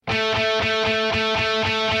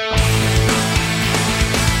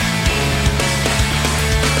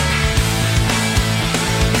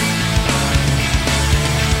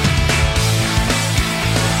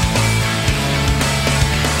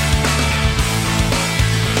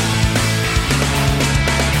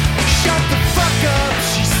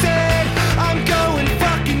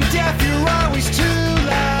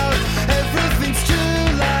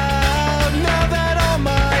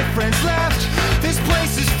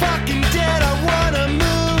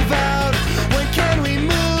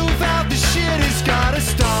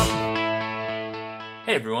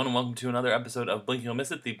Hey everyone, and welcome to another episode of Blink You'll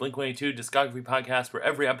Miss It, the Blink-182 discography podcast where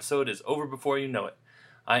every episode is over before you know it.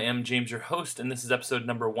 I am James, your host, and this is episode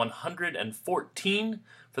number 114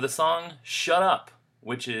 for the song Shut Up,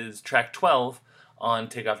 which is track 12 on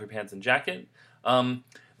Take Off Your Pants and Jacket.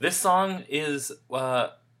 This song is, I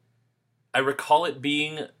recall it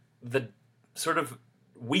being the sort of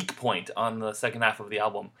weak point on the second half of the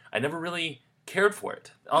album. I never really cared for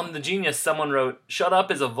it. On The Genius, someone wrote, "Shut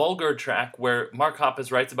Up is a vulgar track where Mark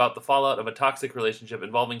Hoppus writes about the fallout of a toxic relationship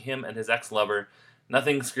involving him and his ex-lover.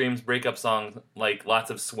 Nothing screams breakup songs like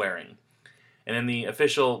lots of swearing." And in the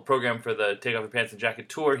official program for the Take Off Your Pants and Jacket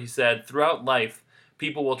tour, he said, "Throughout life,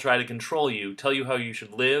 people will try to control you, tell you how you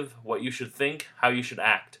should live, what you should think, how you should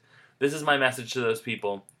act. This is my message to those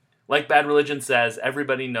people. Like Bad Religion says,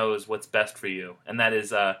 everybody knows what's best for you." And that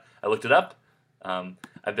is, I looked it up.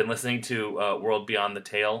 I've been listening to World Beyond the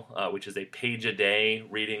Tale, which is a page-a-day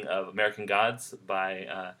reading of American Gods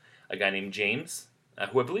by a guy named James,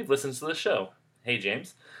 who I believe listens to the show. Hey,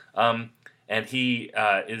 James. And he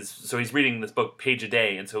he's reading this book page a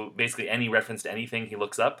day, and so basically any reference to anything he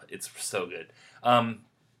looks up, it's so good.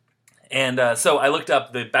 So I looked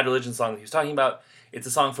up the Bad Religion song that he was talking about. It's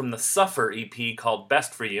a song from the Suffer EP called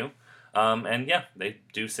Best For You. And yeah, they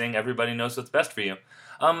do sing Everybody Knows What's Best For You.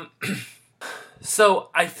 So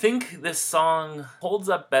I think this song holds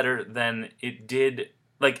up better than it did.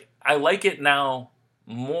 Like, I like it now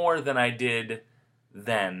more than I did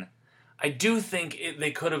then. I do think they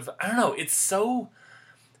could have, I don't know, it feels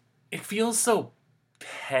so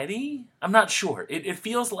petty? I'm not sure. It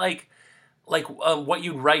feels like what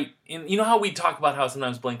you'd write in, you know how we talk about how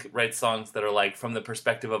sometimes Blink writes songs that are like from the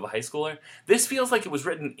perspective of a high schooler? This feels like it was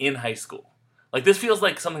written in high school. Like, this feels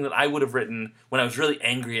like something that I would have written when I was really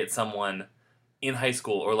angry at someone in high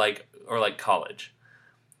school or like college.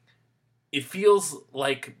 It feels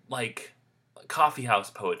like coffee house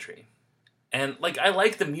poetry. And like, I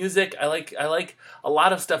like the music, I like a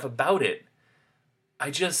lot of stuff about it. I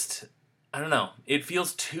don't know. It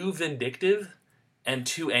feels too vindictive and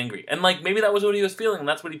too angry. And like, maybe that was what he was feeling, and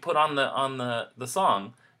that's what he put on the song,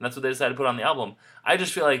 and that's what they decided to put on the album. I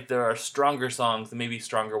just feel like there are stronger songs and maybe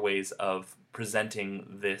stronger ways of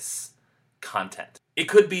presenting this content. It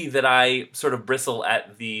could be that I sort of bristle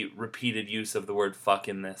at the repeated use of the word fuck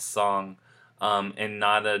in this song, in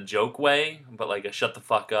not a joke way, but like a shut the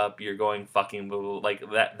fuck up, you're going fucking blah, blah, blah, like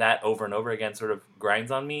that over and over again sort of grinds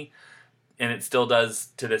on me, and it still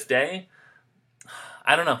does to this day.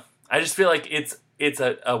 I don't know. I just feel like it's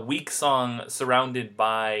a weak song surrounded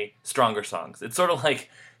by stronger songs. It's sort of like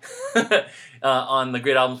on the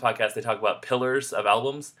Great Albums podcast, they talk about pillars of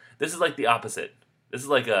albums. This is like the opposite. This is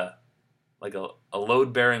like a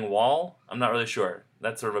load-bearing wall. I'm not really sure.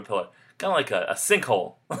 That's sort of a pillar. Kind of like a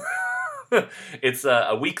sinkhole. It's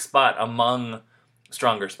a weak spot among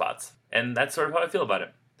stronger spots. And that's sort of how I feel about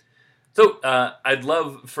it. So, I'd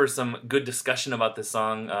love for some good discussion about this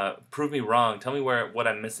song. Prove me wrong. Tell me what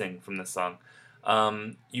I'm missing from this song.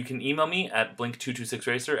 You can email me at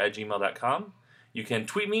blink226racer@gmail.com. You can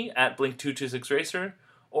tweet me at blink226racer.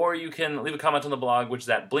 Or you can leave a comment on the blog, which is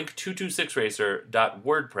at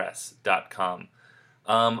blink226racer.wordpress.com.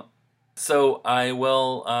 So I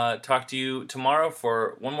will talk to you tomorrow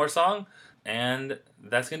for one more song, and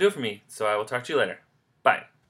that's going to do it for me. So I will talk to you later. Bye.